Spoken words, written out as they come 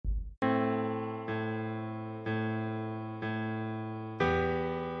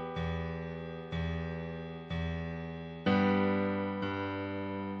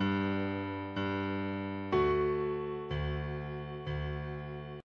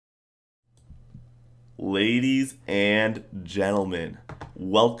Ladies and gentlemen,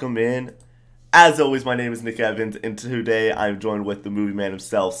 welcome in. As always, my name is Nick Evans, and today I'm joined with the movie man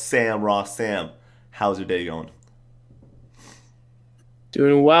himself, Sam Ross. Sam, how's your day going?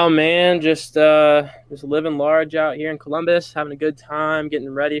 Doing well, man. Just living large out here in Columbus, having a good time,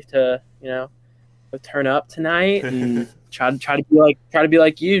 getting ready to, go turn up tonight and try to be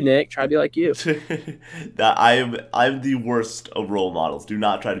like you, Nick. Try to be like you. That I'm the worst of role models. Do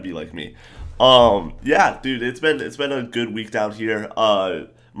not try to be like me. Yeah, dude, it's been a good week down here.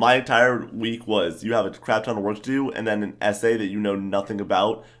 My entire week was you have a crap ton of work to do and then an essay that you know nothing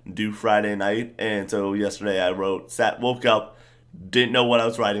about due Friday night. And so yesterday I woke up, didn't know what I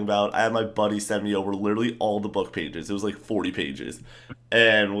was writing about. I had my buddy send me over literally all the book pages. It was like 40 pages,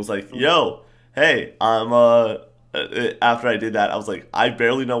 and was like, "Yo, hey, After I did that, I was like, I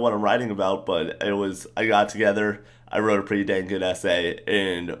barely know what I'm writing about, but I got together. I wrote a pretty dang good essay,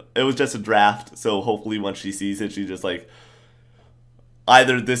 and it was just a draft. So hopefully, when she sees it, she's just like,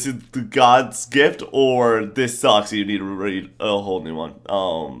 either this is the God's gift or this sucks. You need to read a whole new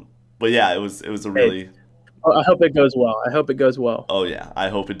one. But yeah, it was a Hey, really. I hope it goes well. I hope it goes well. Oh yeah, I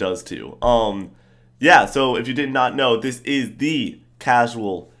hope it does too. Yeah. So if you did not know, this is the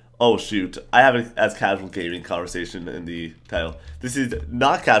casual. Oh shoot, I have it as casual gaming conversation in the title. This is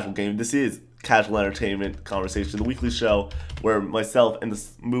not casual gaming. This is casual entertainment conversation, the weekly show where myself and the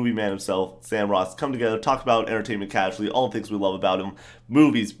movie man himself, Sam Ross, come together, talk about entertainment casually, all the things we love about him,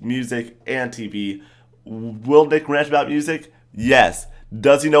 movies, music, and TV. Will Nick rant about music? Yes.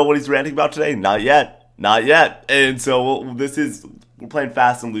 Does he know what he's ranting about today? Not yet. Not yet. And so we're playing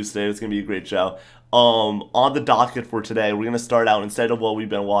fast and loose today. It's gonna be a great show. On the docket for today, we're gonna start out instead of what we've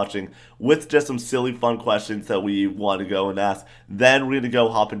been watching with just some silly, fun questions that we want to go and ask. Then we're gonna go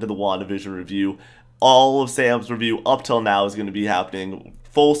hop into the WandaVision review. All of Sam's review up till now is gonna be happening.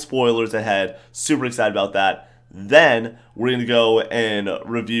 Full spoilers ahead. Super excited about that. Then we're gonna go and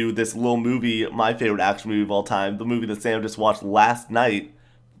review this little movie, my favorite action movie of all time, the movie that Sam just watched last night.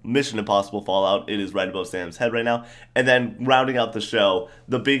 Mission Impossible Fallout. It is right above Sam's head right now. And then rounding out the show,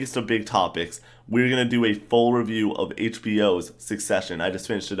 the biggest of big topics, we're going to do a full review of HBO's Succession. I just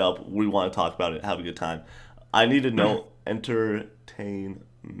finished it up. We want to talk about it, have a good time. I need to know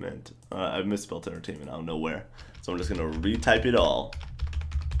entertainment. I misspelled entertainment. I don't know where. So I'm just going to retype it all.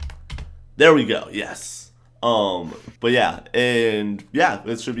 There we go. Yes. But yeah, and yeah,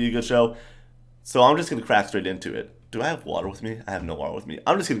 it should be a good show. So I'm just going to crack straight into it. Do I have water with me? I have no water with me.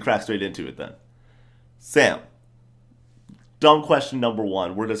 I'm just going to crack straight into it then. Sam, dumb question number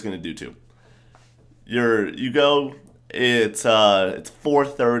one. We're just going to do two. It's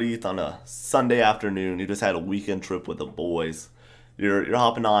 4:30. It's on a Sunday afternoon. You just had a weekend trip with the boys. You're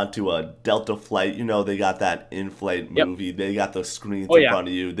hopping on to a Delta flight. You know they got that in-flight Yep. movie. They got the screens Oh in yeah. front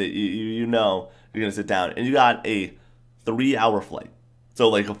of you. That you know you're going to sit down. And you got a 3-hour flight. So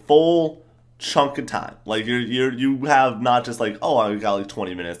like a full chunk of time. Like you have not just like, oh, I got like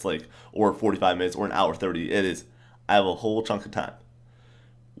 20 minutes, like, or 45 minutes or an hour 30. It is, I have a whole chunk of time.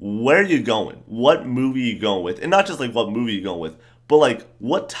 Where are you going? What movie are you going with? And not just like what movie you going with, but like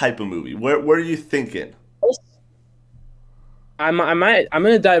what type of movie? Where are you thinking? I'm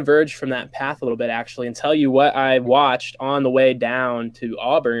gonna diverge from that path a little bit actually and tell you what I watched on the way down to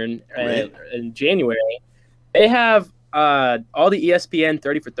Auburn Great. in January. They have all the ESPN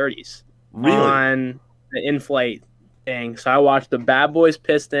 30 for 30s Really? on the in-flight thing. So I watched the Bad Boys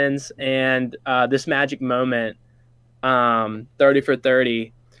Pistons and this Magic Moment 30 for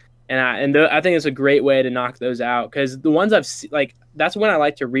 30. I think it's a great way to knock those out because the ones like that's when I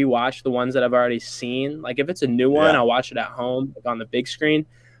like to rewatch the ones that I've already seen. Like if it's a new one, Yeah. I'll watch it at home like on the big screen.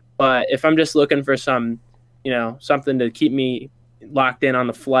 But if I'm just looking for something to keep me locked in on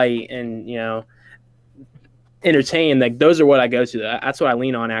the flight and entertained, like those are what I go to. That's what I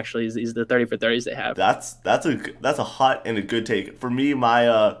lean on actually is the 30 for 30s they have. That's a hot and a good take. For me,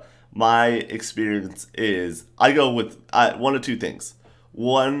 my experience is I go with one of two things.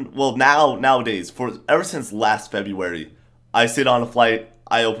 One, well, nowadays, for ever since last February, I sit on a flight,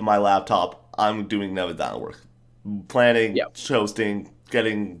 I open my laptop, I'm doing that work, planning, Yep. hosting,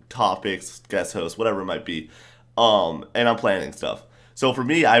 getting topics, guest host, whatever it might be, and I'm planning stuff. So for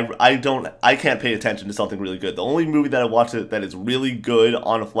me, I can't pay attention to something really good. The only movie that I watched that is really good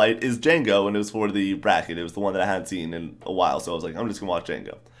on a flight is Django, and it was for the bracket. It was the one that I hadn't seen in a while, so I was like, I'm just gonna watch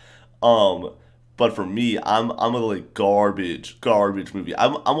Django. Um, but for me, I'm a like garbage movie.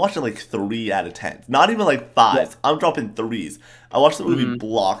 I'm watching like 3 out of 10, not even like Yeah. fives. I'm dropping threes. I watched the movie hmm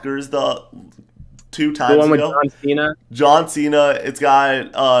Blockers the two The times one with ago. John Cena. John Cena. It's got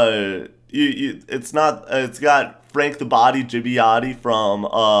it's got Frank the Body Gibiotti from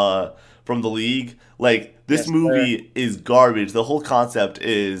from the league. Like, this Yes, movie is garbage. The whole concept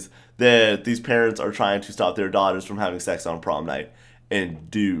is that these parents are trying to stop their daughters from having sex on prom night.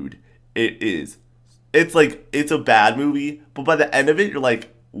 And dude, it's like, it's a bad movie, but by the end of it, you're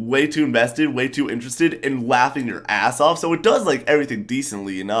like way too invested, way too interested, and laughing your ass off. So it does like everything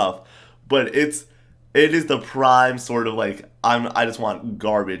decently enough, but it is the prime sort of like, I just want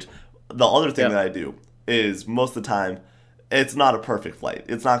garbage. The other thing that I do is most of the time, it's not a perfect flight.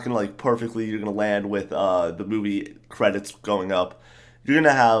 It's not gonna like perfectly. You're gonna land with the movie credits going up. You're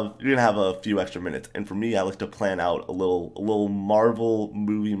gonna have a few extra minutes. And for me, I like to plan out a little Marvel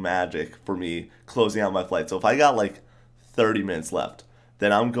movie magic for me closing out my flight. So if I got like 30 minutes left,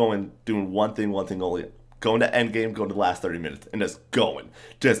 then I'm doing one thing only. Going to Endgame, going to the last 30 minutes, and just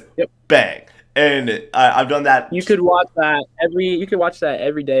bang. And I've done that. You could watch that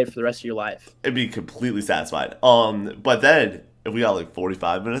every day for the rest of your life. It'd be completely satisfied. But then if we got like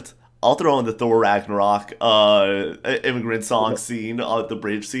 45 minutes, I'll throw in the Thor Ragnarok immigrant song scene, the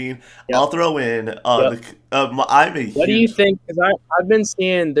bridge scene. I'll throw in I'm a huge... What do you think? Because I've been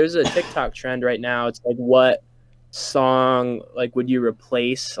seeing there's a TikTok trend right now. It's like, what song like would you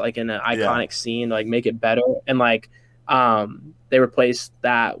replace like in an iconic scene, like make it better? And like they replaced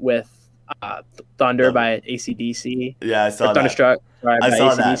that with Thunder by AC/DC. Yeah, I saw that. Thunderstruck by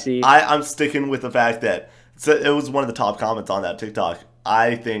AC/DC. I'm sticking with the fact that it was one of the top comments on that TikTok.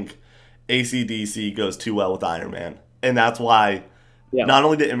 I think AC/DC goes too well with Iron Man. And that's why not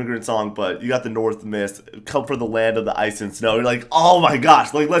only the immigrant song, but you got the North Mist, Come from the Land of the Ice and Snow. You're like, oh my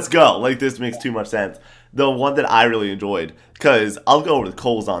gosh, like let's go. Like this makes too much sense. The one that I really enjoyed, because I'll go over the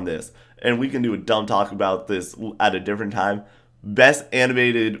coals on this, and we can do a dumb talk about this at a different time. Best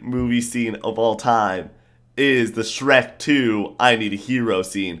animated movie scene of all time is the Shrek 2 I Need a Hero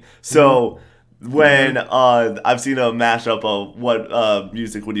scene. So when I've seen a mashup of what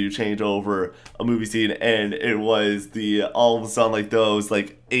music would you change over a movie scene, and it was all of a sudden like those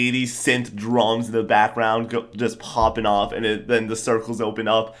like 80 synth drums in the background just popping off, and then the circles open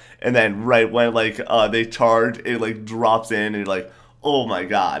up, and then right when like they charge, it like drops in, and you're like, oh my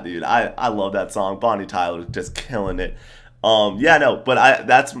god, dude, I love that song. Bonnie Tyler just killing it. But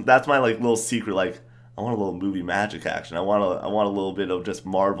that's my like little secret. Like, I want a little movie magic action. I want a little bit of just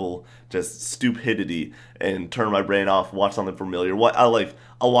Marvel, just stupidity, and turn my brain off. Watch something familiar.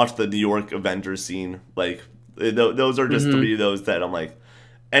 I'll watch the New York Avengers scene. Like those are just three of those that I'm like,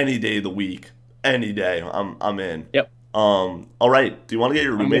 any day of the week, any day, I'm in. Yep. All right. Do you want to get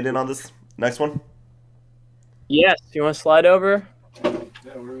your roommate in on this next one? Yes. Do you want to slide over?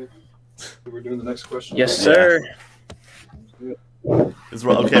 Yeah, we're doing the next question. Yes, sir.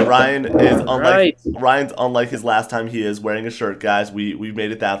 Okay, Ryan's unlike his last time. He is wearing a shirt, guys. We've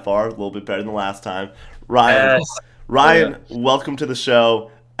made it that far, a little bit better than last time. Ryan, welcome to the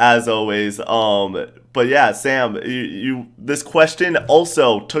show as always. But yeah, Sam, this question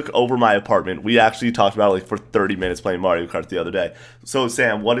also took over my apartment. We actually talked about it like for 30 minutes playing Mario Kart the other day. So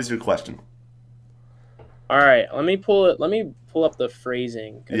Sam, what is your question? All right, let me pull up the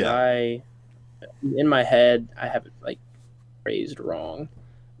phrasing, because in my head I have it like phrased wrong.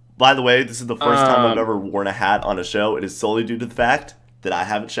 By the way, this is the first time I've ever worn a hat on a show. It is solely due to the fact that I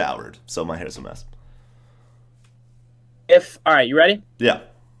haven't showered, so my hair's a mess. All right, you ready? Yeah.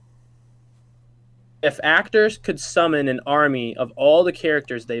 If actors could summon an army of all the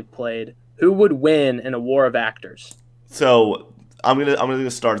characters they've played, who would win in a war of actors? So I'm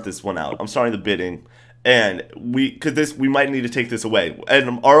gonna start this one out. I'm starting the bidding, and we might need to take this away.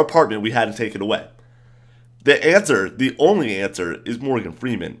 And our apartment, we had to take it away. The only answer is Morgan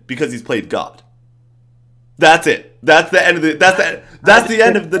Freeman, because he's played God. That's it. That's the end of the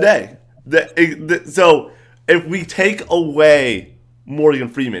end of the day. So if we take away Morgan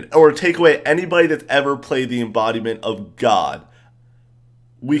Freeman, or take away anybody that's ever played the embodiment of God,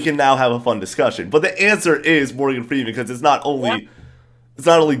 we can now have a fun discussion. But the answer is Morgan Freeman, because it's not only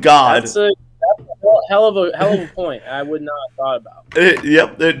God. That's a hell of a point. I would not have thought about.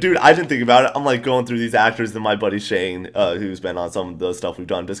 Dude, I didn't think about it. I'm like going through these actors, and my buddy Shane, who's been on some of the stuff we've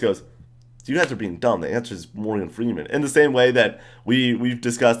done, just goes, "You guys are being dumb. The answer is Morgan Freeman." In the same way that we've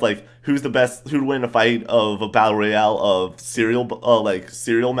discussed like who'd win a fight of a battle royale of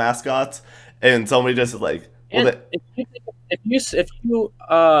cereal mascots, and somebody just is like, well, if you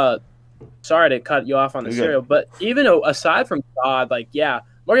sorry to cut you off on the cereal, but even aside from God, like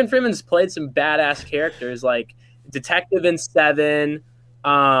Morgan Freeman's played some badass characters, like Detective in Seven.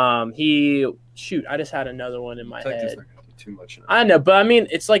 I just had another one in my head. Too much. I know, but I mean,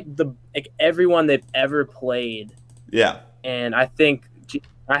 it's like everyone they've ever played. Yeah. And I think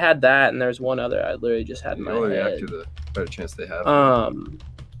I had that, and there's one other I literally just had in my head. The better chance they have.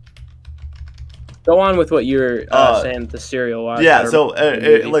 Go on with what you were saying. The cereal. Yeah. So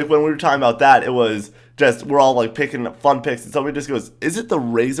like when we were talking about that, it was just we're all like picking fun picks, and somebody just goes, "Is it the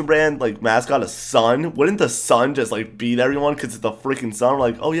Raisin Bran like mascot a sun? Wouldn't the sun just like beat everyone because it's the freaking sun?" We're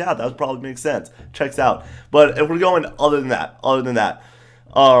like, "Oh yeah, that would probably make sense. Checks out." But if we're going other than that,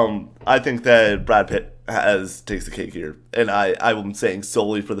 I think that Brad Pitt takes the cake here, and I'm saying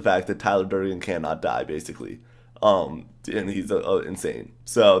solely for the fact that Tyler Durden cannot die, basically. And he's insane.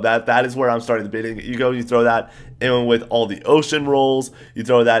 So that is where I'm starting the bidding. You throw that in with all the ocean rolls. You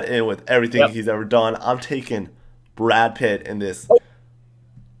throw that in with everything he's ever done. I'm taking Brad Pitt in this.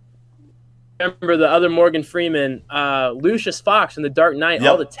 Remember the other Morgan Freeman, Lucius Fox in The Dark Knight,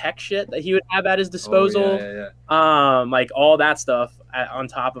 all the tech shit that he would have at his disposal, like all that stuff on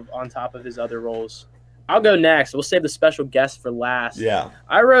top of his other roles. I'll go next. We'll save the special guest for last. Yeah,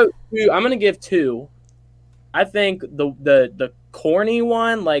 I wrote two. I'm gonna give two. I think the corny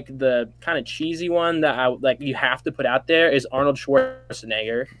one, like the kind of cheesy one that I like you have to put out there is Arnold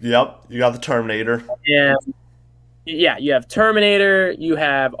Schwarzenegger. Yep, you got the Terminator. And yeah, you have Terminator, you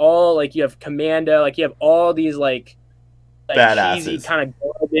have Commando, like you have all these like cheesy kind of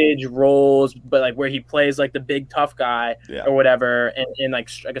garbage roles, but like where he plays like the big tough guy or whatever, and like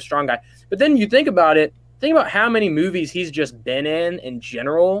a strong guy. But then you think about it, think about how many movies he's just been in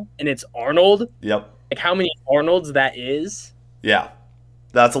general, and it's Arnold. Yep. Like how many Arnolds that is. Yeah,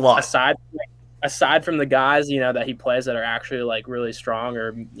 that's a lot. Aside from the guys, that he plays that are actually like really strong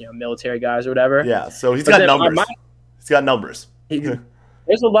or military guys or whatever. Yeah, so he's got numbers. He's got numbers.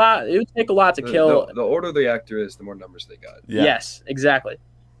 There's a lot. It would take a lot to kill. The older the actor is, the more numbers they got. Yeah. Yes, exactly.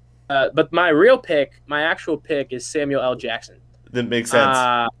 But my actual pick is Samuel L. Jackson. That makes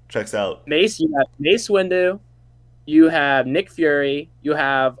sense. Checks out. Mace, you have Mace Windu. You have Nick Fury. You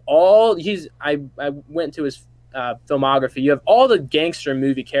have I went to his filmography. You have all the gangster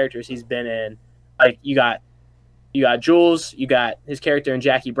movie characters he's been in. Like you got Jules. You got his character in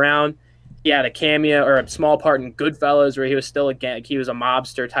Jackie Brown. He had a cameo or a small part in Goodfellas, where he was still he was a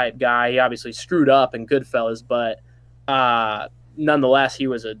mobster type guy. He obviously screwed up in Goodfellas, but nonetheless, he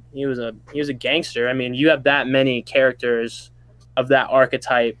was a gangster. I mean, you have that many characters of that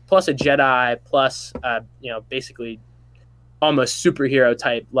archetype, plus a Jedi, plus basically almost superhero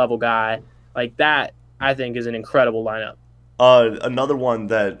type level guy like that. I think is an incredible lineup. Another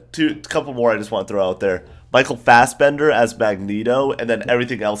one a couple more I just want to throw out there. Michael Fassbender as Magneto, and then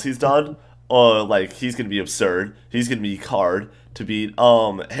everything else he's done. Like he's gonna be absurd. He's gonna be hard to beat.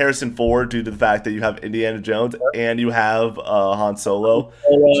 Harrison Ford, due to the fact that you have Indiana Jones and you have Han Solo,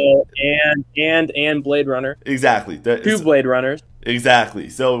 and Blade Runner. Exactly, two Blade Runners. Exactly.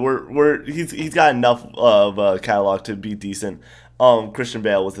 So he's got enough of a catalog to be decent. Christian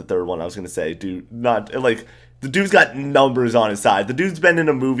Bale was the third one I was gonna say. Dude, not like the dude's got numbers on his side. The dude's been in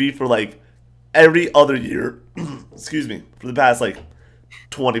a movie for like every other year. Excuse me, for the past like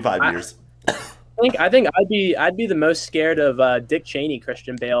 25 years. I think I'd be the most scared of Dick Cheney,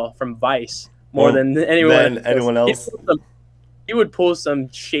 Christian Bale from Vice, more than anyone else. He would pull some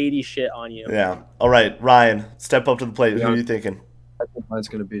shady shit on you. Yeah. All right, Ryan, step up to the plate. Who are you thinking? I think mine's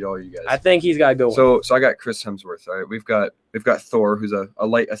gonna beat all you guys. I think he's got to go. So I got Chris Hemsworth. All right, we've got Thor, who's a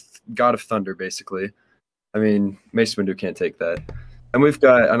god of thunder, basically. I mean, Mace Windu can't take that. And we've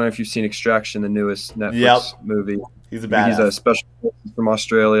got, I don't know if you've seen Extraction, the newest Netflix movie. He's a badass. He's a special from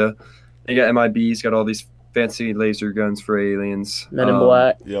Australia. You got MIB. He's got all these fancy laser guns for aliens. Men in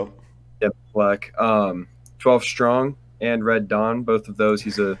Black. Yep. Black. 12 Strong and Red Dawn. Both of those.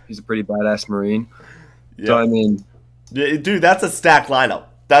 He's a pretty badass Marine. Yep. So I mean, yeah, dude, that's a stacked lineup.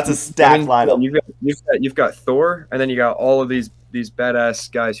 Lineup. You've got Thor, and then you got all of these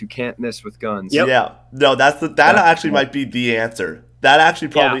badass guys who can't miss with guns. Yep. Yeah. No, actually might be the answer. That actually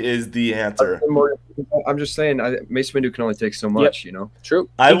probably is the answer. I'm just saying, Mace Windu can only take so much, True.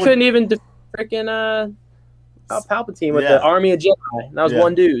 He couldn't even freaking Palpatine with the army of Jedi. That was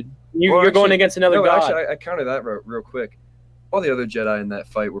one dude. You're going against another god. Actually, I counted that real quick. All the other Jedi in that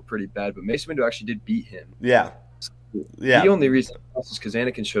fight were pretty bad, but Mace Windu actually did beat him. Yeah. Yeah. The only reason is because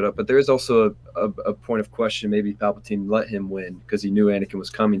Anakin showed up, but there is also a point of question. Maybe Palpatine let him win because he knew Anakin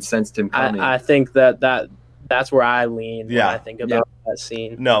was coming, sensed him coming. I think that's where I lean when I think about that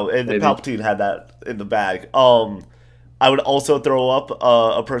scene. No, and Palpatine had that in the bag. I would also throw up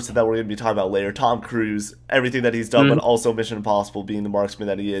a person that we're going to be talking about later, Tom Cruise. Everything that he's done, but also Mission Impossible, being the marksman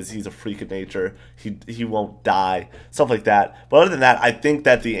that he is. He's a freak of nature. He won't die. Stuff like that. But other than that, I think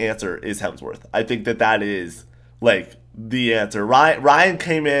that the answer is Hemsworth. I think that is like the answer. Ryan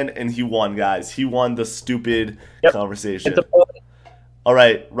came in and he won, guys. He won the stupid conversation. All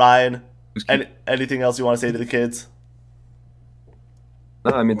right, Ryan. Anything else you want to say to the kids?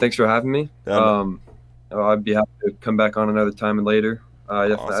 No, I mean, thanks for having me. I'd be happy to come back on another time and later. I've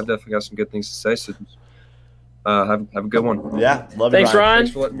definitely got some good things to say. So have a good one. Yeah, love Thanks, you, Ryan.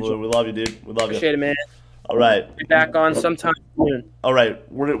 Thanks for letting me We love you, dude. We love Appreciate you. it, man. All right. Be back on sometime soon. All right.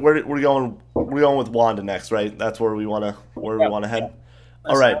 We're going with Wanda next, right? That's where we wanna head.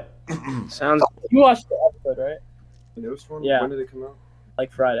 All right. Sounds. You watched the episode, right? The newest one? Yeah. When did it come out?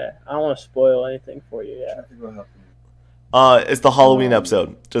 Like Friday. I don't want to spoil anything for you yet. I think what happened. It's the Halloween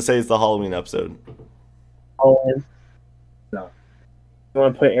episode. Just say it's the Halloween episode. Halloween. No. You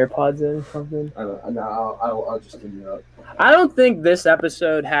want to put AirPods in or something? I'll just give you up. I don't think this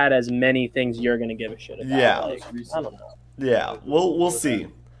episode had as many things you're gonna give a shit about. Yeah. Like, I don't know. Yeah, we'll see.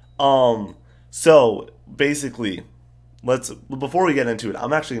 So basically, before we get into it,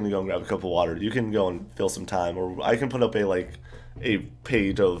 I'm actually gonna go and grab a cup of water. You can go and fill some time, or I can put up a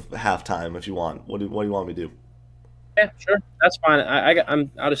page of halftime if you want. What do you want me to do? Yeah, sure. That's fine.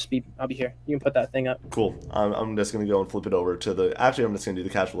 I'll just speak. I'll be here. You can put that thing up. Cool. I'm just gonna go and flip it over to the. Actually, I'm just gonna do the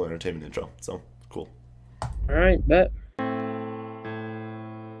casual entertainment intro. So cool. All right, bet.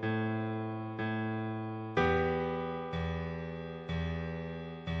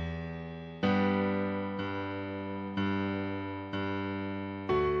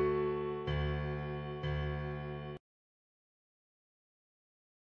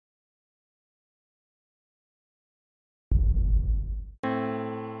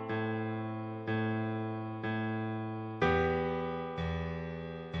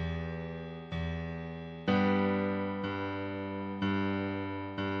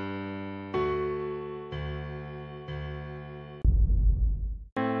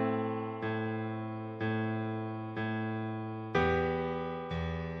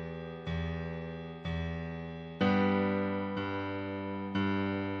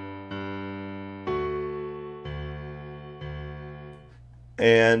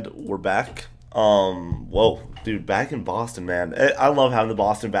 And we're back. Whoa, dude, back in Boston, man. I love having the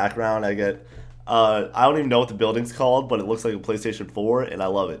Boston background. I don't even know what the building's called, but it looks like a PlayStation 4, and I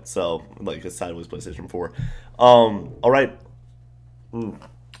love it. So, like a sideways PlayStation 4. All right.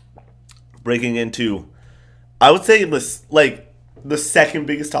 Breaking into, I would say this, like, the second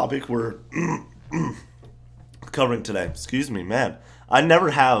biggest topic we're covering today. Excuse me, man. I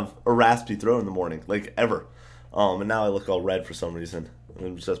never have a raspy throat in the morning, like, ever. And now I look all red for some reason.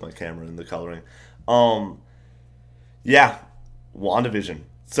 It's just my camera and the coloring. Yeah, WandaVision.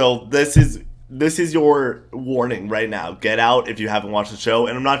 So this is your warning right now. Get out if you haven't watched the show.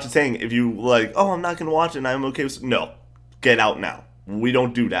 And I'm not just saying if you like, oh, I'm not gonna watch it and I'm okay with. No, get out now. We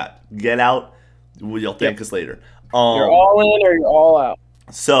don't do that. Get out. You'll thank us later. You're all in or you're all out.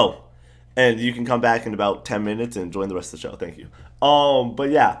 So, and you can come back in about 10 minutes and join the rest of the show. Thank you.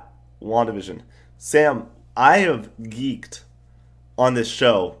 But yeah, WandaVision. Sam, I have geeked on this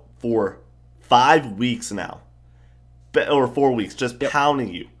show for 5 weeks now, or 4 weeks, just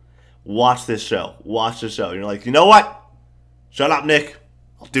pounding you. Watch this show. Watch this show. And you're like, you know what? Shut up, Nick.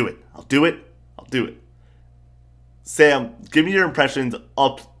 I'll do it. I'll do it. I'll do it. Sam, give me your impressions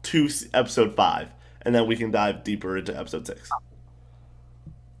up to episode 5, and then we can dive deeper into episode 6.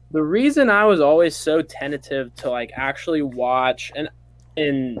 The reason I was always so tentative to like actually watch and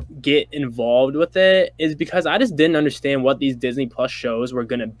get involved with it is because I just didn't understand what these Disney Plus shows were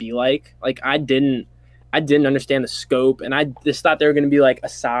gonna be like. Like I didn't understand the scope, and I just thought they were gonna be like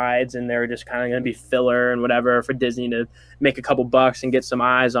asides, and they were just kind of gonna be filler and whatever for Disney to make a couple bucks and get some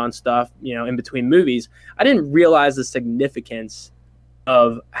eyes on stuff, you know, in between movies. I didn't realize the significance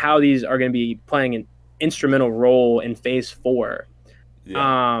of how these are gonna be playing an instrumental role in Phase 4.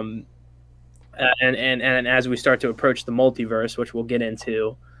 Yeah. And as we start to approach the multiverse, which we'll get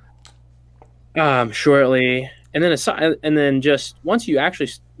into shortly, and then just once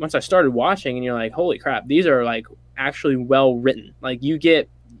I started watching, and you're like, holy crap, these are like actually well written. Like you get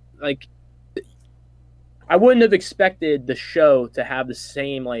like, I wouldn't have expected the show to have the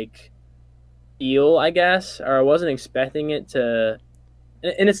same like feel, I guess, or I wasn't expecting it to.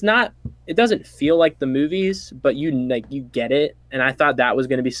 And it doesn't feel like the movies, but you get it. And I thought that was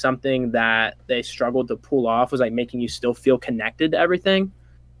going to be something that they struggled to pull off, was like making you still feel connected to everything.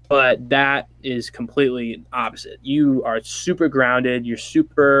 But that is completely opposite. You are super grounded. You're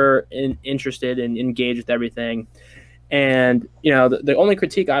super interested and engaged with everything. And, you know, the only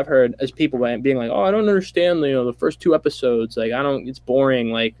critique I've heard is people being like, oh, I don't understand, the first 2 episodes. Like, it's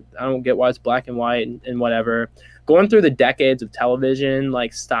boring. Like, I don't get why it's black and white and whatever. Going through the decades of television,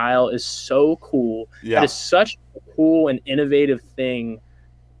 like, style is so cool. Yeah. It is such a cool and innovative thing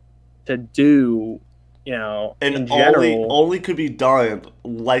to do, you know, and in general. Only could be done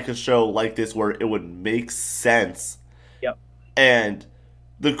like a show like this where it would make sense. Yep. And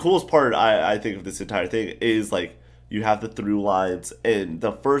the coolest part I think of this entire thing is like you have the through lines and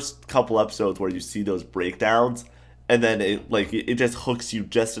the first couple episodes where you see those breakdowns, and then it just hooks you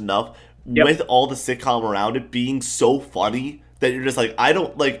just enough with all the sitcom around it being so funny that you're just like, I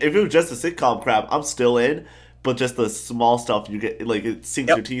don't like, if it was just a sitcom crap, I'm still in, but just the small stuff you get, like, it sinks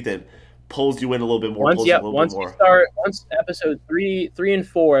your teeth in, pulls you in a little bit more. Once episode 3 and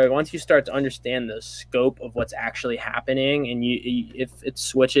 4, once you start to understand the scope of what's actually happening, and if it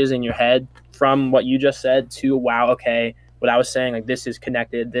switches in your head from what you just said to, wow, okay, what I was saying, like, this is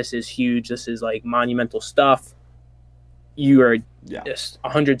connected, this is huge, this is like monumental stuff, you are just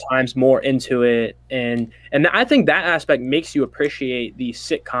 100 times more into it, and I think that aspect makes you appreciate the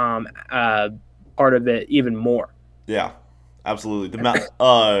sitcom part of it even more. Yeah, absolutely.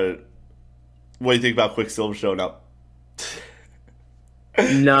 What do you think about Quicksilver showing up?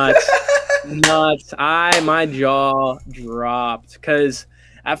 Nuts. My jaw dropped because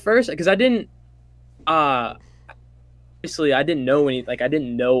at first, because I didn't, obviously I didn't know I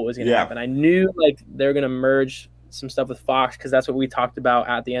didn't know what was going to happen. I knew like they're going to merge some stuff with Fox because that's what we talked about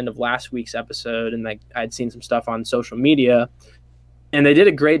at the end of last week's episode, and like I'd seen some stuff on social media, and they did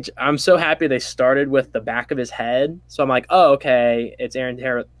a great. I'm so happy they started with the back of his head, so I'm like, oh, okay, it's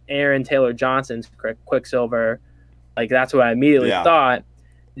Aaron Taylor Johnson's Quicksilver. Like that's what I immediately thought,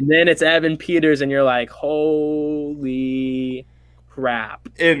 and then it's Evan Peters, and you're like, holy crap!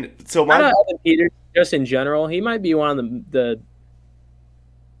 And so not Evan Peters, just in general, he might be one of the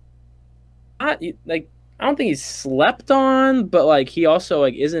I don't think he's slept on, but like he also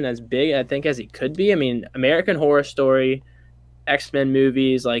like isn't as big, I think, as he could be. I mean, American Horror Story, X-Men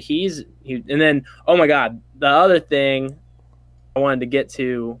movies, like and then, oh my God, the other thing I wanted to get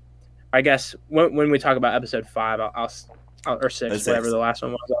to, I guess when we talk about episode 5, I'll or 6, whatever the last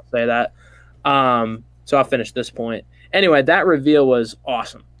one was, I'll say that. So I'll finish this point. Anyway, that reveal was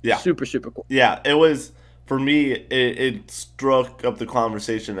awesome. Yeah. Super, super cool. Yeah, it was, for me, it struck up the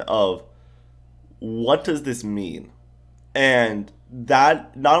conversation of, what does this mean? And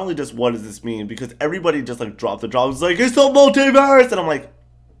that, not only just what does this mean, because everybody just like dropped the jaw. It was like, it's the multiverse! And I'm like,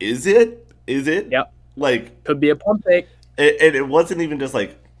 is it? Is it? Yep. Like, could be a pump fake. It wasn't even just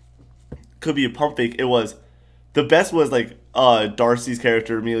like, could be a pump fake. It was, the best was like, Darcy's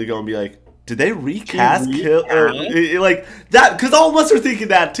character immediately going to be like, did they recast like that? Because all of us are thinking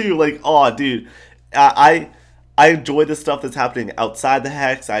that too. Like, oh, dude, I enjoy the stuff that's happening outside the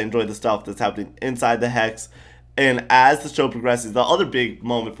Hex. I enjoy the stuff that's happening inside the Hex. And as the show progresses, the other big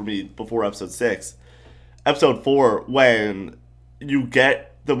moment for me before episode 6, episode 4, when you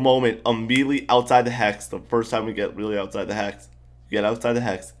get the moment immediately outside the Hex, the first time we get really outside the Hex, you get outside the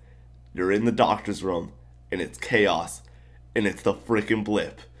Hex, you're in the doctor's room, and it's chaos, and it's the freaking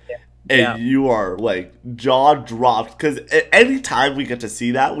blip. And you are like jaw dropped, because anytime we get to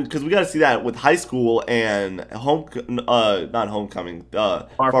see that, because we got to see that with High School and not Homecoming, Far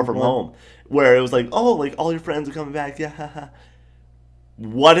From Home, where it was like, oh, like all your friends are coming back, yeah.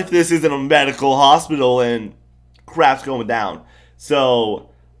 What if this isn't a medical hospital and crap's going down? So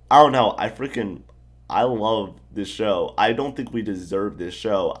I don't know. I love this show. I don't think we deserve this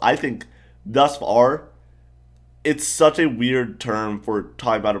show. I think thus far, it's such a weird term for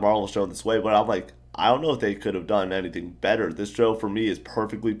talking about a Marvel show in this way, but I'm like, I don't know if they could have done anything better. This show, for me, is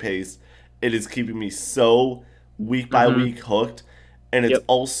perfectly paced. It is keeping me so week by week hooked, and it's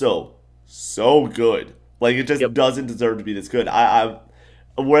also so good. Like, it just doesn't deserve to be this good.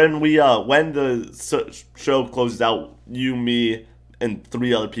 When the show closes out, you, me, and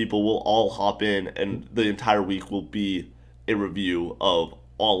 3 other people will all hop in, and the entire week will be a review of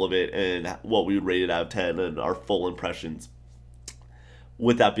all of it and what we rated out of 10 and our full impressions.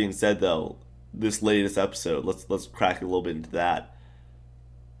 With that being said, though, this latest episode, let's crack a little bit into that.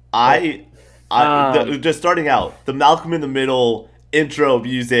 Just starting out, the Malcolm in the Middle intro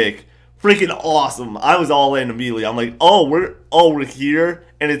music, freaking awesome. I was all in immediately. I'm like, we're here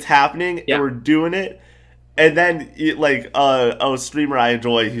and it's happening and we're doing it. And then, a streamer I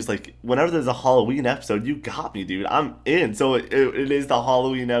enjoy, he's like, whenever there's a Halloween episode, you got me, dude. I'm in. So it is the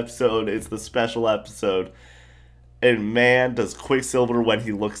Halloween episode. It's the special episode. And man, does Quicksilver, when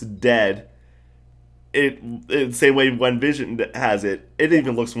he looks dead, the same way when Vision has it, it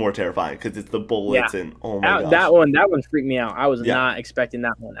even looks more terrifying because it's the bullets and oh my gosh. That one freaked me out. I was not expecting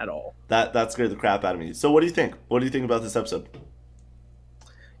that one at all. That scared the crap out of me. So what do you think? What do you think about this episode?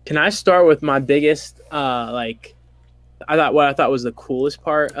 Can I start with my biggest, what I thought was the coolest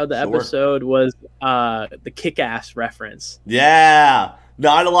part of the episode was the Kick-Ass reference. Yeah.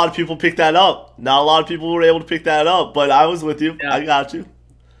 Not a lot of people picked that up. Not a lot of people were able to pick that up, but I was with you. Yeah. I got you.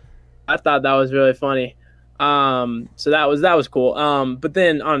 I thought that was really funny. So that was cool. But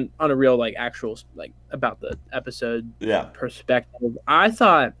then on a real like actual like about the episode perspective, I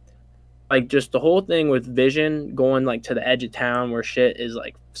thought like just the whole thing with Vision going like to the edge of town where shit is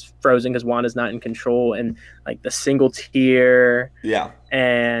like frozen because Wanda's not in control, and like the single tier,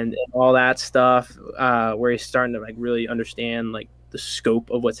 and all that stuff, where he's starting to like really understand like the scope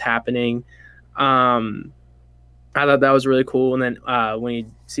of what's happening. I thought that was really cool. And then when he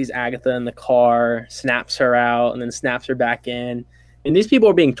sees Agatha in the car, snaps her out, and then snaps her back in. And these people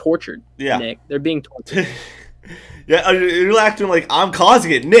are being tortured, Nick. They're being tortured. You're acting like I'm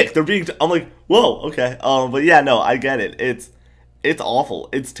causing it, Nick. I'm like, whoa, okay. But yeah, no, I get it. It's awful.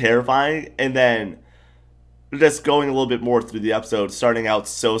 It's terrifying. And then just going a little bit more through the episode, starting out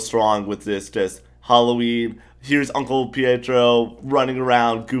so strong with this just Halloween. Here's Uncle Pietro running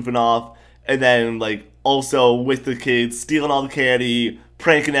around, goofing off. And then, like, also with the kids, stealing all the candy,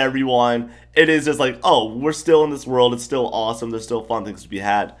 pranking everyone. It is just like, oh, we're still in this world. It's still awesome. There's still fun things to be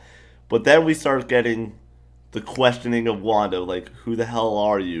had. But then we start getting the questioning of Wanda, like, who the hell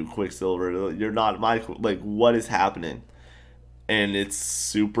are you, Quicksilver? You're not my, like, what is happening? And it's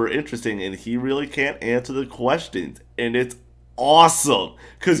super interesting, and he really can't answer the questions. And it's awesome.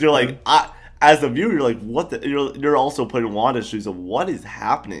 Because you're like, as a viewer, you're like, what the, you're also putting Wanda's shoes of what is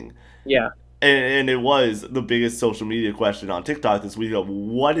happening? Yeah. And it was the biggest social media question on TikTok this week of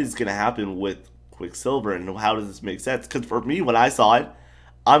what is going to happen with Quicksilver and how does this make sense? Because for me, when I saw it,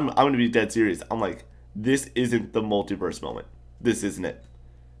 I'm going to be dead serious. I'm like, this isn't the multiverse moment. This isn't it.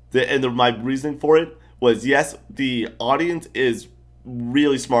 My reasoning for it was, yes, the audience is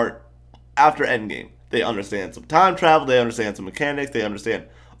really smart after Endgame. They understand some time travel. They understand some mechanics. They understand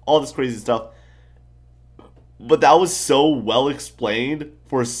all this crazy stuff. But that was so well explained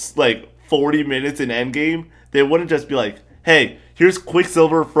for like 40 minutes in Endgame. They wouldn't just be like, hey, here's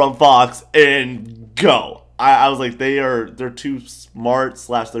Quicksilver from Fox and go. I was like, they're too smart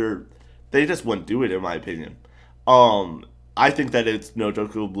 / they just wouldn't do it, in my opinion. I think that it's no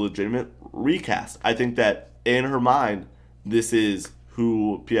joke of a legitimate recast. I think that in her mind, this is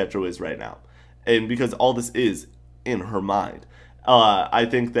who Pietro is right now. And because all this is in her mind. I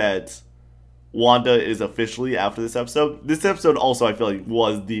think that Wanda is officially after this episode. This episode also, I feel like,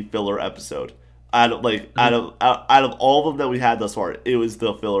 was the filler episode. Out of all of them that we had thus far, it was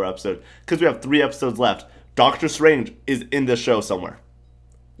the filler episode. Because we have 3 episodes left. Doctor Strange is in this show somewhere.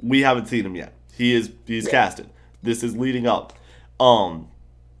 We haven't seen him yet. He's casted. This is leading up.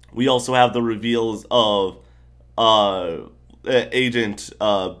 We also have the reveals of Agent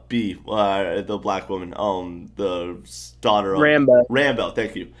B, the black woman, the daughter of Rambo.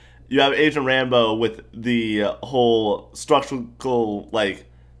 Thank you. You have Agent Rambo with the whole structural, like,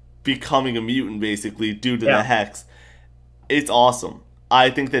 becoming a mutant basically due to the hex. It's awesome. I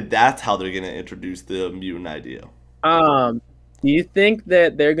think that that's how they're gonna introduce the mutant idea. Do you think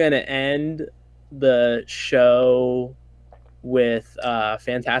that they're gonna end the show with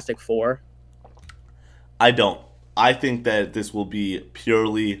Fantastic Four? I don't. I think that this will be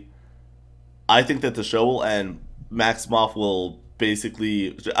purely. I think that the show will end. Maximoff will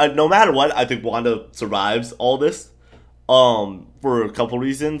basically, no matter what, I think Wanda survives all this. For a couple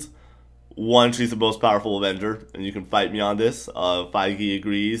reasons. One, she's the most powerful Avenger, and you can fight me on this. Feige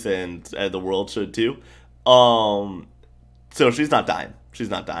agrees, and the world should too. So she's not dying.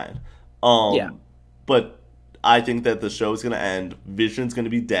 But I think that the show's gonna end. Vision's gonna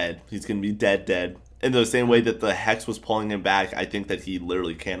be dead. He's gonna be dead. In the same way that the Hex was pulling him back, I think that he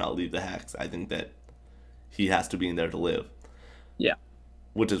literally cannot leave the Hex. I think that he has to be in there to live. Yeah.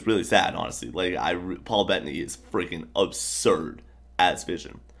 Which is really sad, honestly. Like, Paul Bettany is freaking absurd as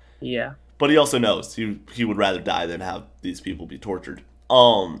Vision. Yeah. But he also knows he would rather die than have these people be tortured.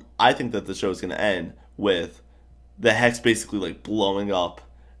 I think that the show is going to end with the Hex basically, like, blowing up.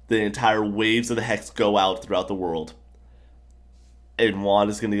 The entire waves of the Hex go out throughout the world. And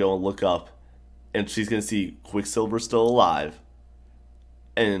Wanda's going to go and look up. And she's going to see Quicksilver still alive.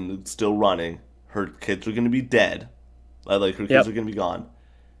 And still running. Her kids are going to be dead. Like, her kids are going to be gone.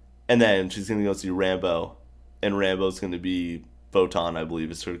 And then she's going to go see Rambo. And Rambo's going to be Photon, I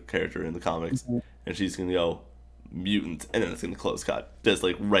believe, is her character in the comics. Mm-hmm. And she's going to go mutant. And then it's going to close cut. Just,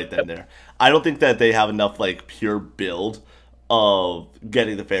 like, right then and there. I don't think that they have enough, like, pure build of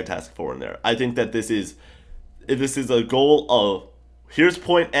getting the Fantastic Four in there. I think that this is a goal of, here's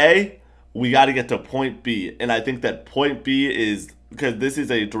point A, we got to get to point B. And I think that point B is, because this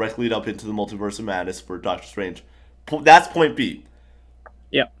is a direct lead up into the Multiverse of Madness for Doctor Strange. That's point B.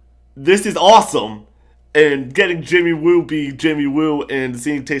 Yeah. This is awesome. And getting Jimmy Woo be Jimmy Woo and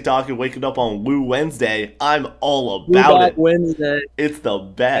seeing TikTok and waking up on Woo Wednesday, I'm all about it. Wednesday. It's the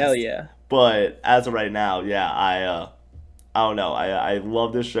best. Hell yeah. But as of right now, yeah, I don't know. I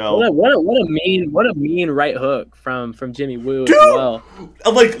love this show. What a mean right hook from Jimmy Woo Dude! as well.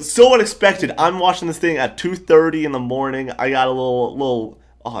 I'm like so unexpected. I'm watching this thing at 2:30 in the morning. I got a little.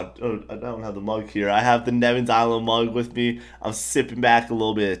 Oh, I don't have the mug here. I have the Nevin's Island mug with me. I'm sipping back a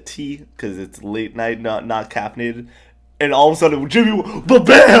little bit of tea because it's late night, not caffeinated. And all of a sudden, Jimmy,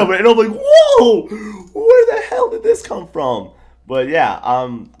 bam! And I'm like, whoa! Where the hell did this come from? But yeah,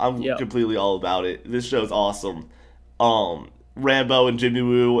 I'm completely all about it. This show's awesome. Rambo and Jimmy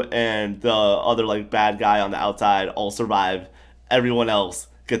Woo and the other like bad guy on the outside all survive. Everyone else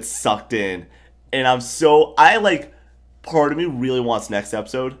gets sucked in, and part of me really wants next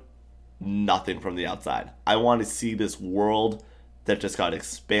episode nothing from the outside. I want to see this world that just got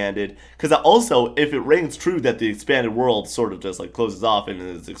expanded, because also, if it rings true that the expanded world sort of just like closes off and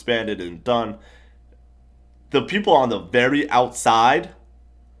is expanded and done, the people on the very outside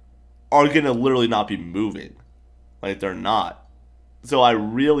are gonna literally not be moving. Like, they're not. So I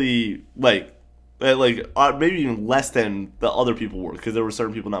really maybe even less than the other people were, because there were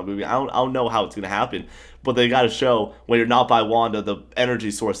certain people not moving. I don't know how it's gonna happen, but they got to show when you're not by Wanda, the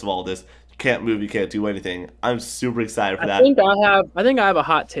energy source of all this. You can't move, you can't do anything. I'm super excited for that. I think I have a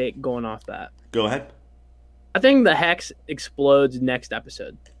hot take going off that. Go ahead. I think the Hex explodes next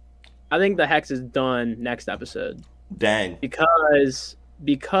episode. I think the Hex is done next episode. Dang. Because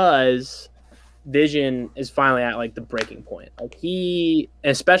Vision is finally at like the breaking point. Like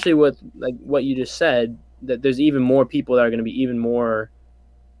especially with like what you just said, that there's even more people that are going to be even more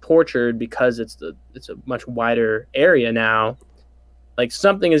tortured because it's a much wider area now. Like,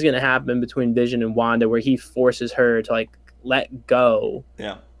 something is going to happen between Vision and Wanda where he forces her to like let go.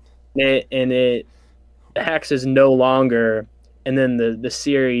 Yeah. And Hex is no longer, and then the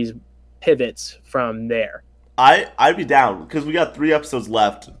series pivots from there. I'd be down, because we got 3 episodes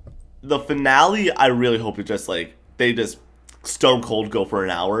left. The finale, I really hope it just like they just stone cold go for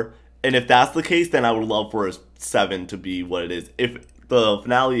an hour. And if that's the case, then I would love for a 7 to be what it is. If the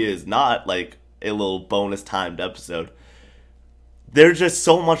finale is not like a little bonus timed episode, there's just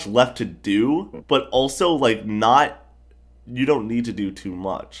so much left to do, but also like you don't need to do too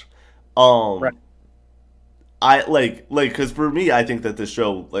much. Right. I because for me, I think that this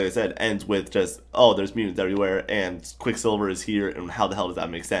show, like I said, ends with just, oh, there's mutants everywhere and Quicksilver is here, and how the hell does that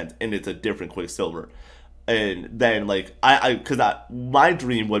make sense? And it's a different Quicksilver. And then like my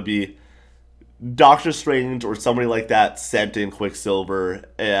dream would be Doctor Strange or somebody like that sent in Quicksilver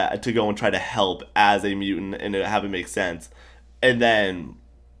to go and try to help as a mutant and have it make sense. And then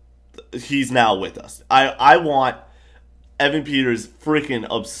he's now with us. I want Evan Peters freaking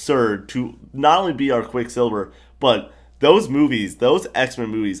absurd to not only be our Quicksilver, but those X-Men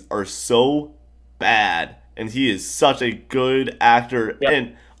movies are so bad, and he is such a good actor. Yep.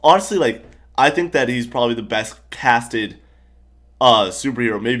 And honestly, like, I think that he's probably the best casted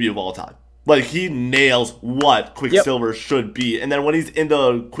superhero maybe of all time. Like, he nails what Quicksilver should be. And then when he's in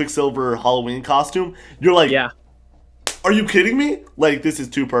the Quicksilver Halloween costume, you're like, yeah, are you kidding me? Like, this is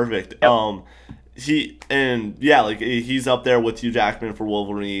too perfect. Yep. He's up there with Hugh Jackman for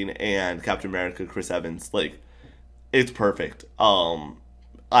Wolverine and Captain America, Chris Evans. Like, it's perfect. I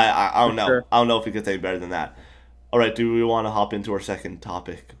don't know. Sure. I don't know if it gets any better than that. All right, do we want to hop into our second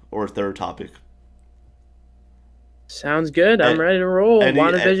topic or third topic? Sounds good. I'm ready to roll.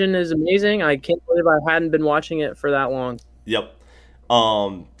 WandaVision is amazing. I can't believe I hadn't been watching it for that long. Yep.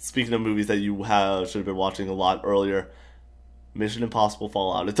 Speaking of movies that you should have been watching a lot earlier, Mission Impossible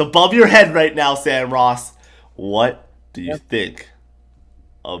Fallout. It's above your head right now, Sam Ross. What do you think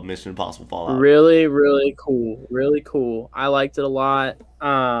of Mission Impossible Fallout? Really, really cool. Really cool. I liked it a lot.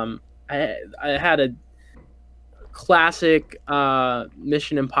 I had a classic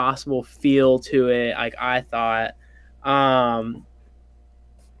Mission Impossible feel to it. Like, I thought.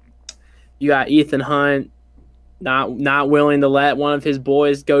 You got Ethan Hunt not willing to let one of his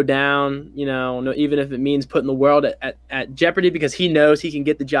boys go down, even if it means putting the world at jeopardy, because he knows he can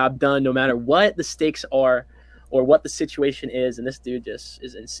get the job done no matter what the stakes are or what the situation is. And this dude just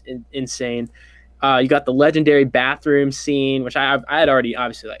is insane. You got the legendary bathroom scene, which I had already,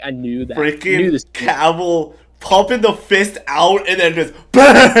 obviously, like, I knew that. Freaking Cavill pumping the fist out and then just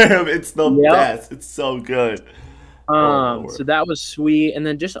BAM! It's the best. It's so good. So that was sweet, and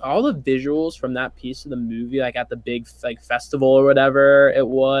then just all the visuals from that piece of the movie, like at the big like festival or whatever it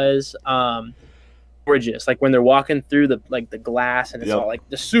was, gorgeous. Like when they're walking through the glass and it's all like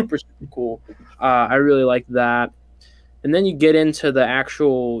the super cool. I really liked that. And then you get into the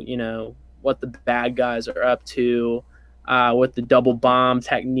actual, what the bad guys are up to, with the double bomb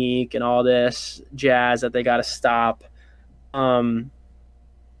technique and all this jazz that they got to stop.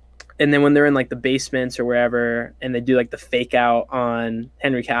 and then when they're in like the basements or wherever, and they do like the fake out on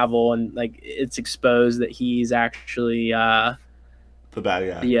Henry Cavill, and like it's exposed that he's actually the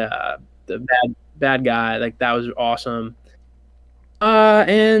bad guy. The bad guy. Like that was awesome.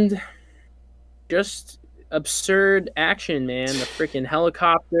 And just absurd action, man. The freaking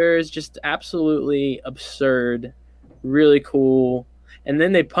helicopters, just absolutely absurd. Really cool. And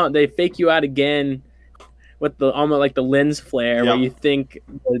then they fake you out again with the almost like the lens flare, where you think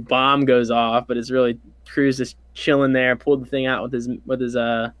the bomb goes off, but it's really Cruise just chilling there, pulled the thing out with his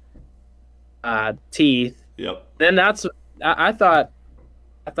teeth. Yep. Then I thought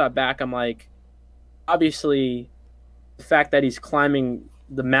back, I'm like, obviously the fact that he's climbing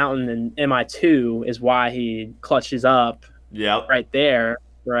the mountain in MI2 is why he clutches up. Yep. Right there,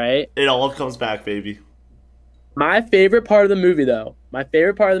 right? It all comes back, baby. My favorite part of the movie, though,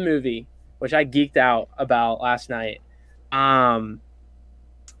 which I geeked out about last night.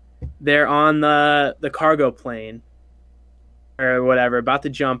 They're on the cargo plane or whatever, about to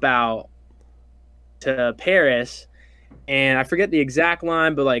jump out to Paris, and I forget the exact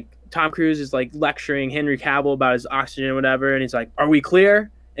line, but like Tom Cruise is like lecturing Henry Cavill about his oxygen or whatever, and he's like, "Are we clear?"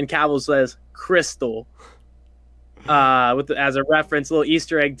 And Cavill says, "Crystal." As a reference, a little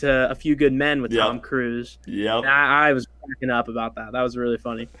Easter egg to A Few Good Men with Tom Cruise. Yep. And I was cracking up about that. That was really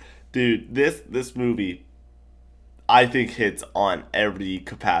funny. Dude, this movie, I think, hits on every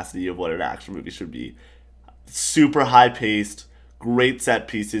capacity of what an action movie should be. Super high-paced, great set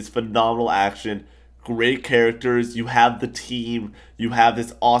pieces, phenomenal action, great characters. You have the team. You have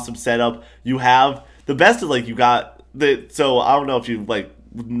this awesome setup. You have... The best is, like, you got... So, I don't know if you, like,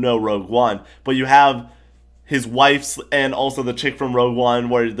 know Rogue One, but you have his wife's and also the chick from Rogue One,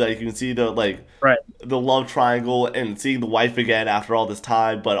 where like you can see the the love triangle and seeing the wife again after all this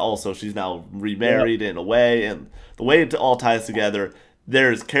time, but also she's now remarried in a way, and the way it all ties together.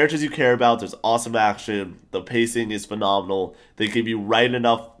 There's characters you care about. There's awesome action. The pacing is phenomenal. They give you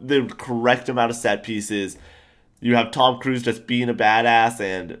the correct amount of set pieces. You have Tom Cruise just being a badass,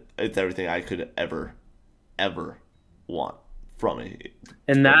 and it's everything I could ever want from a movie.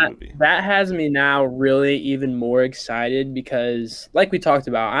 That has me now really even more excited, because like we talked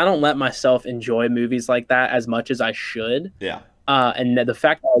about, I don't let myself enjoy movies like that as much as I should. Yeah. And the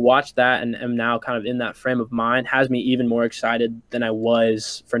fact that I watched that and am now kind of in that frame of mind has me even more excited than I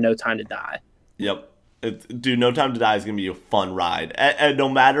was for No Time to Die. Yep. Dude, No Time to Die is going to be a fun ride. And no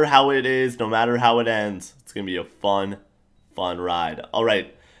matter how it is, no matter how it ends, it's going to be a fun ride. All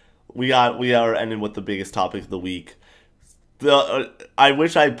right. We are ending with the biggest topic of the week. I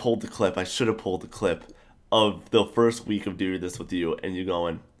wish I pulled the clip. I should have pulled the clip of the first week of doing this with you, and you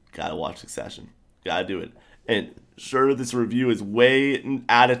going, gotta watch Succession. Gotta do it. And sure, this review is way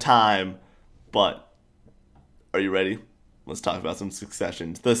out of time, but are you ready? Let's talk about some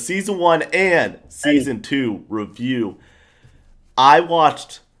Succession. The Season 1 and Season 2 review. I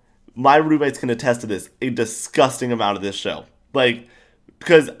watched, my roommates can attest to this, a disgusting amount of this show. Like,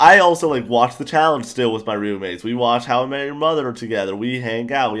 because I also, like, watch The Challenge still with my roommates. We watch How I Met Your Mother together. We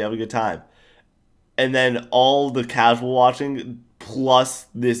hang out. We have a good time. And then all the casual watching, plus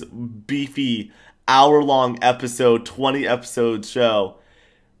this beefy hour-long episode, 20-episode show,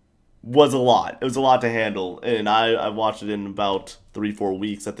 was a lot. It was a lot to handle. And I watched it in about 3-4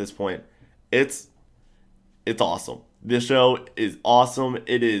 weeks at this point. It's awesome. This show is awesome.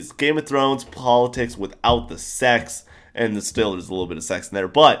 It is Game of Thrones politics without the sex. And there's a little bit of sex in there,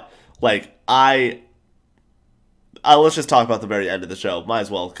 but like I let's just talk about the very end of the show. Might as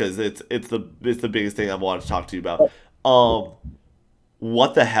well, because it's the biggest thing I wanted to talk to you about.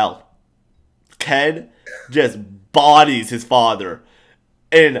 What the hell? Ken just bodies his father,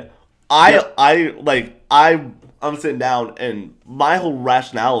 and I'm sitting down, and my whole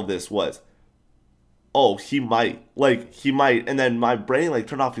rationale of this was, oh, he might, and then my brain like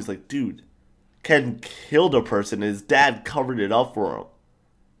turned off. He's like, dude, Ken killed a person. His dad covered it up for him.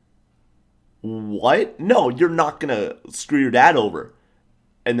 What? No, you're not going to screw your dad over.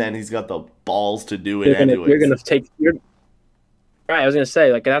 And then he's got the balls to do it anyways. You're going to take... Right, I was going to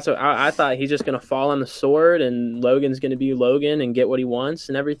say, like, that's what I thought. He's just going to fall on the sword, and Logan's going to be Logan and get what he wants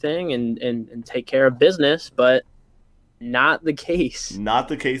and everything and take care of business, but not the case. Not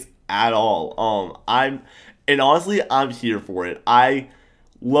the case at all. I'm here for it.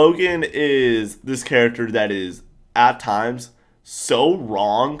 Logan is this character that is at times so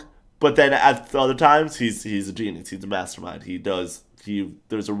wrong, but then at other times he's a genius. He's a mastermind. There's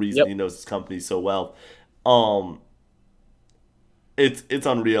a reason he knows his company so well. It's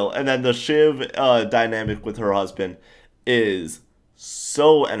unreal. And then the Shiv dynamic with her husband is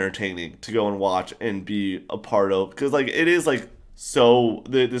so entertaining to go and watch and be a part of, because like it is like so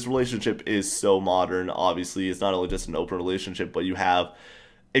this relationship is so modern. Obviously, it's not only just an open relationship, but you have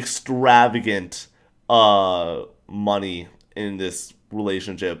extravagant money in this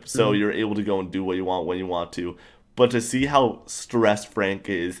relationship, so you're able to go and do what you want when you want to. But to see how stressed Frank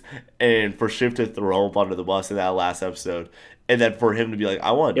is, and for Shiv to throw him under the bus in that last episode, and then for him to be like,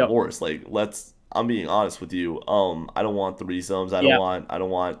 I want a divorce. Like, I'm being honest with you. I don't want threesomes. I don't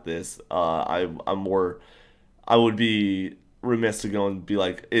want this. I would be remiss to go and be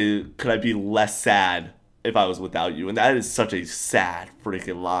like, could I be less sad if I was without you? And that is such a sad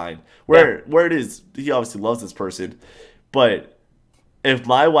freaking line. Where it is, he obviously loves this person, but if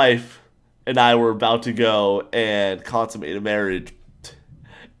my wife and I were about to go and consummate a marriage,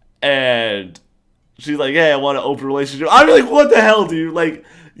 and she's like, hey, I want an open relationship, I'm like, what the hell, dude? Like,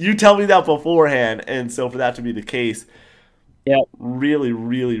 you tell me that beforehand. And so for that to be the case, really,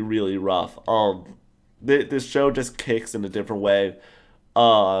 really, really rough. This show just kicks in a different way.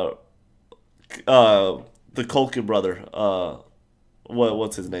 The Culkin brother,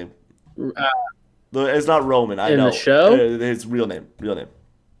 what's his name? It's not Roman. I know the show. His real name.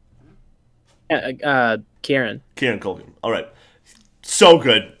 Kieran Culkin. All right, so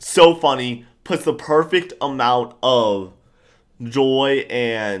good, so funny. Puts the perfect amount of joy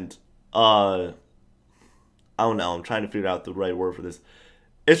and I don't know. I'm trying to figure out the right word for this.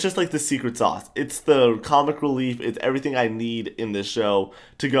 It's just like the secret sauce. It's the comic relief. It's everything I need in this show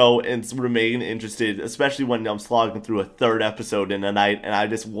to go and remain interested, especially when I'm slogging through a third episode in a night and I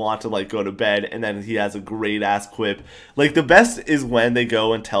just want to like go to bed, and then he has a great ass quip. Like, the best is when they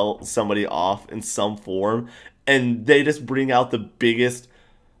go and tell somebody off in some form and they just bring out the biggest,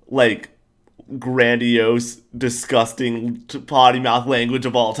 like, grandiose, disgusting potty mouth language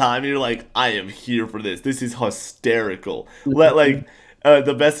of all time. And you're like, I am here for this. This is hysterical.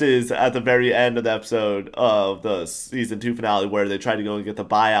 The best is at the very end of the episode of the season 2 finale, where they try to go and get the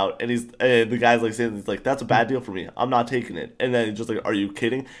buyout, and the guy's like saying, he's like, that's a bad deal for me, I'm not taking it. And then he's just like, are you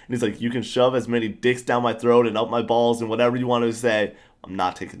kidding? And he's like, you can shove as many dicks down my throat and up my balls and whatever you want to say, I'm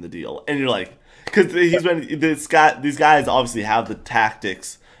not taking the deal. And you're like, because these guys obviously have the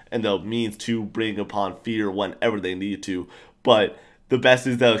tactics and the means to bring upon fear whenever they need to, but the best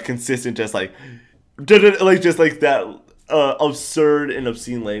is the consistent, just like that absurd and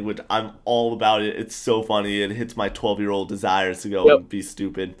obscene language. I'm all about it. It's so funny. It hits my 12-year-old desires to go and be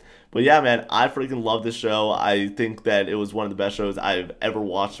stupid. But yeah, man, I freaking love this show. I think that it was one of the best shows I've ever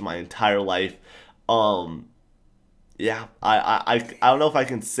watched in my entire life. Yeah, I don't know if I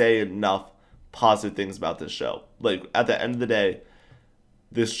can say enough positive things about this show. Like, at the end of the day,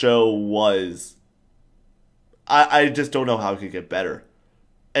 this show was, I just don't know how it could get better.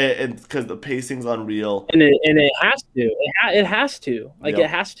 And because the pacing's unreal, and it has to, it has to, like, it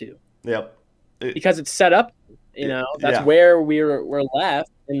has to, because it's set up. That's where we're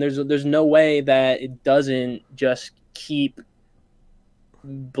left, and there's no way that it doesn't just keep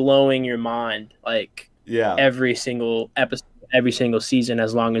blowing your mind, like, every single episode, every single season,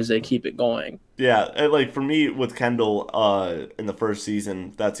 as long as they keep it going. And like, for me with Kendall, in the first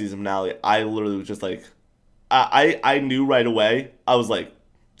season, that season finale, I literally was just like, I knew right away. I was like,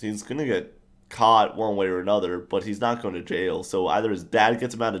 he's gonna get caught one way or another, but he's not going to jail. So either his dad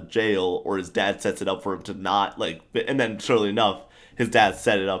gets him out of jail, or his dad sets it up for him to not, like. And then, surely enough, his dad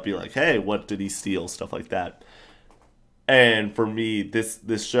set it up, being like, "Hey, what did he steal?" Stuff like that. And for me, this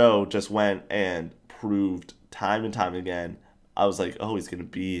show just went and proved time and time again. I was like, "Oh, he's gonna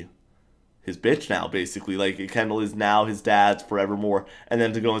be his bitch now." Basically, like, Kendall is now his dad's forevermore. And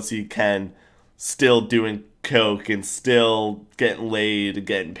then to go and see Ken still doing coke and still getting laid and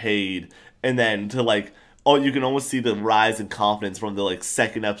getting paid, and then to, like, you can almost see the rise in confidence from the, like,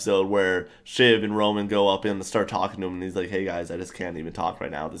 second episode where Shiv and Roman go up and start talking to him, and he's like, hey guys, I just can't even talk right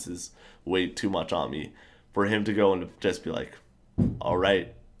now, this is way too much on me. For him to go and just be like, all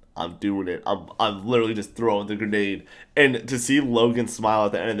right, I'm doing it, I'm literally just throwing the grenade. And to see Logan smile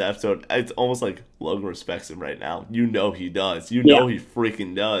at the end of the episode, it's almost like Logan respects him right now. You know he does. You know he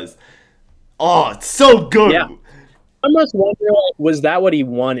freaking does. Oh, it's so good. Yeah. I must wonder, like, was that what he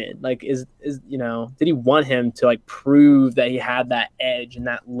wanted? Like, is did he want him to, like, prove that he had that edge and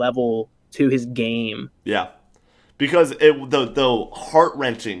that level to his game? Yeah. Because the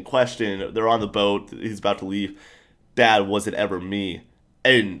heart-wrenching question, they're on the boat, he's about to leave, Dad, was it ever me?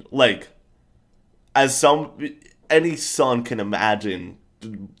 And, like, as any son can imagine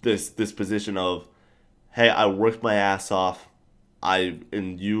this position of, hey, I worked my ass off,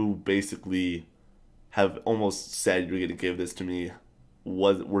 and you basically have almost said you're going to give this to me.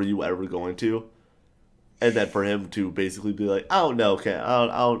 Were you ever going to? And then for him to basically be like, I don't know, okay, I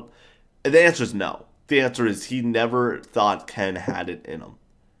don't. And the answer is no. the answer is he never thought Ken had it in him.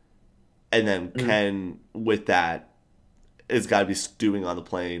 And then Ken, with that, is got to be stewing on the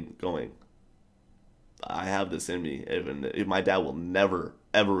plane going, I have this in me. If my dad will never,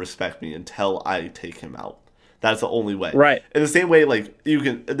 ever respect me until I take him out. That's the only way. Right. In the same way, like,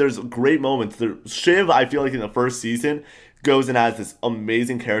 there's great moments. Shiv, I feel like in the first season, goes and has this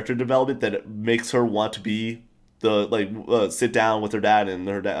amazing character development that makes her want to be sit down with her dad, and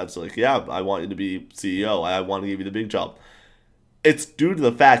her dad's like, yeah, I want you to be CEO. I want to give you the big job. It's due to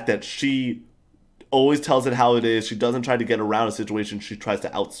the fact that she always tells it how it is. She doesn't try to get around a situation. She tries to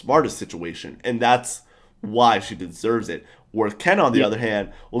outsmart a situation. And that's why she deserves it. Where Ken, on the other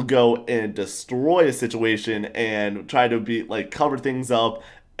hand, will go and destroy a situation and try to cover things up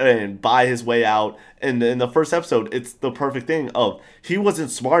and buy his way out. And in the first episode, it's the perfect thing of he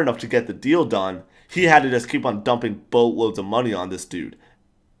wasn't smart enough to get the deal done. He had to just keep on dumping boatloads of money on this dude.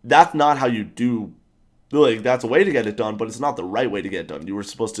 That's not how you do. That's a way to get it done, but it's not the right way to get it done. You were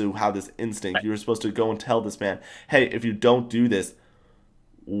supposed to have this instinct. You were supposed to go and tell this man, hey, if you don't do this,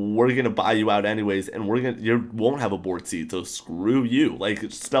 we're going to buy you out anyways, and you won't have a board seat, so screw you.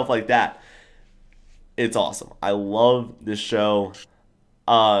 Stuff like that. It's awesome. I love this show.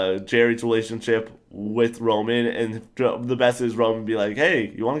 Jerry's relationship with Roman, and the best is Roman be like,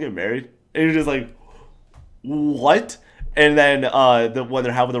 hey, you want to get married? And you're just like, what? And then when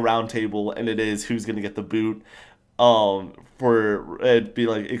they're having the round table, and it is who's going to get the boot, for it be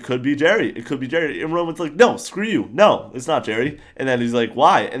like, it could be Jerry. It could be Jerry. And Roman's like, no, screw you. No, it's not Jerry. And then he's like,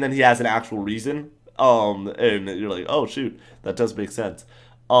 why? And then he has an actual reason. And you're like, oh, shoot, that does make sense.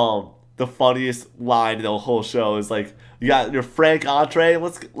 The funniest line in the whole show is like, you got your Frank entree.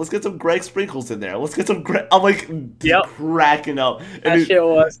 Let's get some Greg Sprinkles in there. Let's get some Greg. I'm like, cracking up. And shit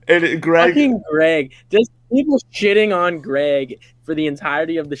was. And Greg. Fucking Greg. Just people shitting on Greg for the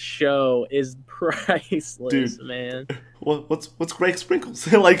entirety of the show is priceless, dude, man. What's Greg Sprinkles?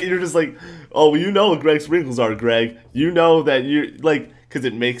 You're just like, oh, you know what Greg Sprinkles are, Greg. You know that because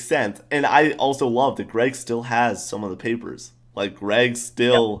it makes sense. And I also love that Greg still has some of the papers. Greg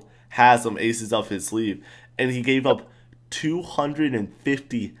still has some aces up his sleeve. And he gave up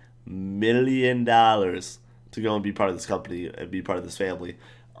 $250 million to go and be part of this company and be part of this family.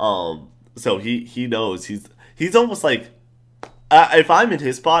 So he knows he's almost like, if I'm in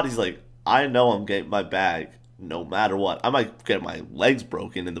his spot, he's like, I know I'm getting my bag no matter what. I might get my legs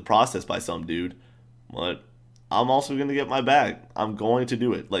broken in the process by some dude, but I'm also going to get my bag. I'm going to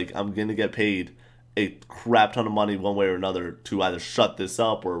do it. I'm going to get paid a crap ton of money one way or another to either shut this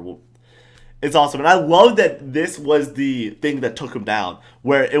up or... It's awesome. And I love that this was the thing that took him down,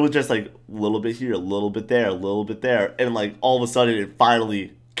 where it was just a little bit here, a little bit there, a little bit there. And all of a sudden it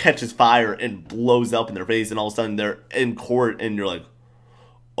finally catches fire and blows up in their face. And all of a sudden they're in court and you're like,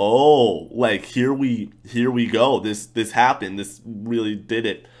 oh, here we go. This happened. This really did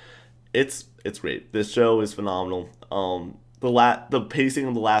it. It's great. This show is phenomenal. The pacing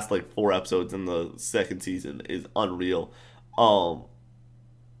of the last 4 episodes in the second season is unreal.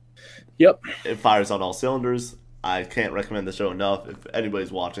 Yep. It fires on all cylinders. I can't recommend the show enough. If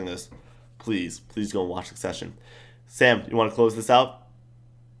anybody's watching this, please go and watch Succession. Sam, you want to close this out?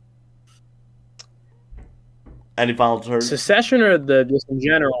 Any final terms? Succession or just in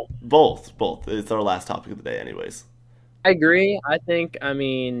general? Both. It's our last topic of the day anyways. I agree. I think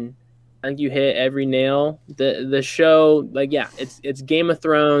you hit every nail. The show, it's Game of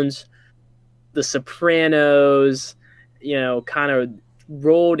Thrones, The Sopranos, kind of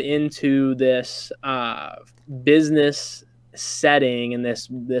rolled into this business setting and this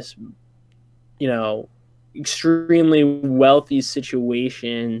extremely wealthy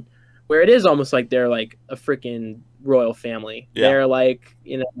situation where it is almost like they're a freaking royal family. Yeah. They're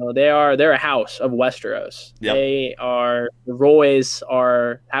a house of Westeros. Yep. The Roys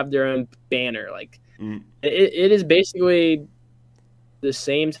have their own banner. It is basically the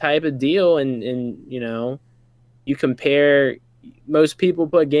same type of deal, and you compare. Most people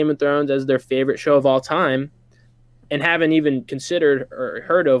put Game of Thrones as their favorite show of all time and haven't even considered or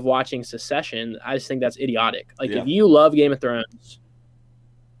heard of watching Succession. I just think that's idiotic. If you love Game of Thrones,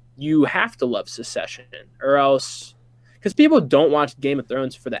 you have to love Succession, or else, because people don't watch Game of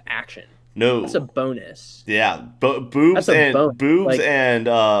Thrones for the action. No, that's a bonus. Yeah, boobs and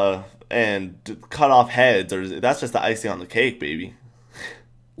cut off heads, that's just the icing on the cake, baby.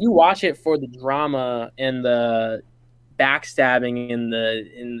 You watch it for the drama and the backstabbing in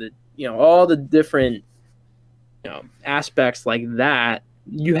the all the different aspects like that.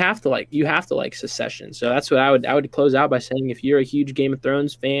 You have to like Succession. So that's what I would close out by saying, if you're a huge Game of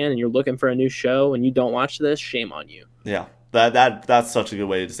Thrones fan and you're looking for a new show and you don't watch this, shame on you. Yeah, that's such a good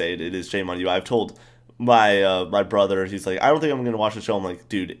way to say it. It is shame on you. I've told my brother, he's like, I don't think I'm gonna watch the show. I'm like,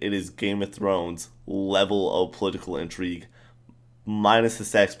 dude, it is Game of Thrones level of political intrigue, minus the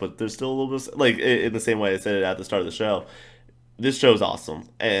sex, but there's still a little bit like in the same way I said it at the start of the show. This show's awesome,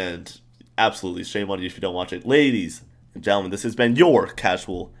 and absolutely shame on you if you don't watch it, ladies and gentlemen. This has been your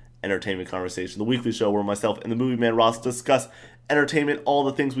casual entertainment conversation, the weekly show where myself and the movie man Ross discuss entertainment, all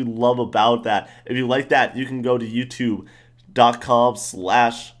the things we love about that. If you like that, you can go to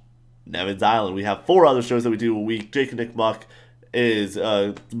youtube.com/Nevin's Island. We have 4 other shows that we do a week. Jake and Nick Muck is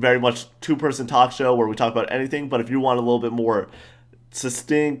very much 2-person talk show where we talk about anything, but if you want a little bit more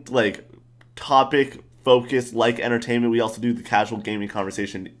succinct, like, topic focused, like entertainment, we also do the casual gaming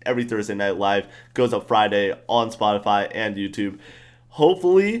conversation every Thursday night live. Goes up Friday on Spotify and YouTube.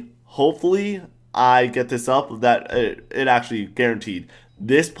 Hopefully I get this up, that it actually guaranteed.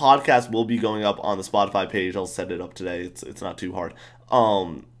 This podcast will be going up on the Spotify page. I'll set it up today. It's not too hard.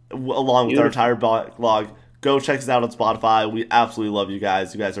 Along with our entire blog. Go check us out on Spotify. We absolutely love you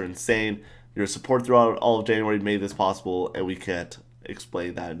guys. You guys are insane. Your support throughout all of January made this possible, and we can't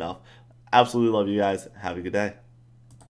explain that enough. Absolutely love you guys. Have a good day.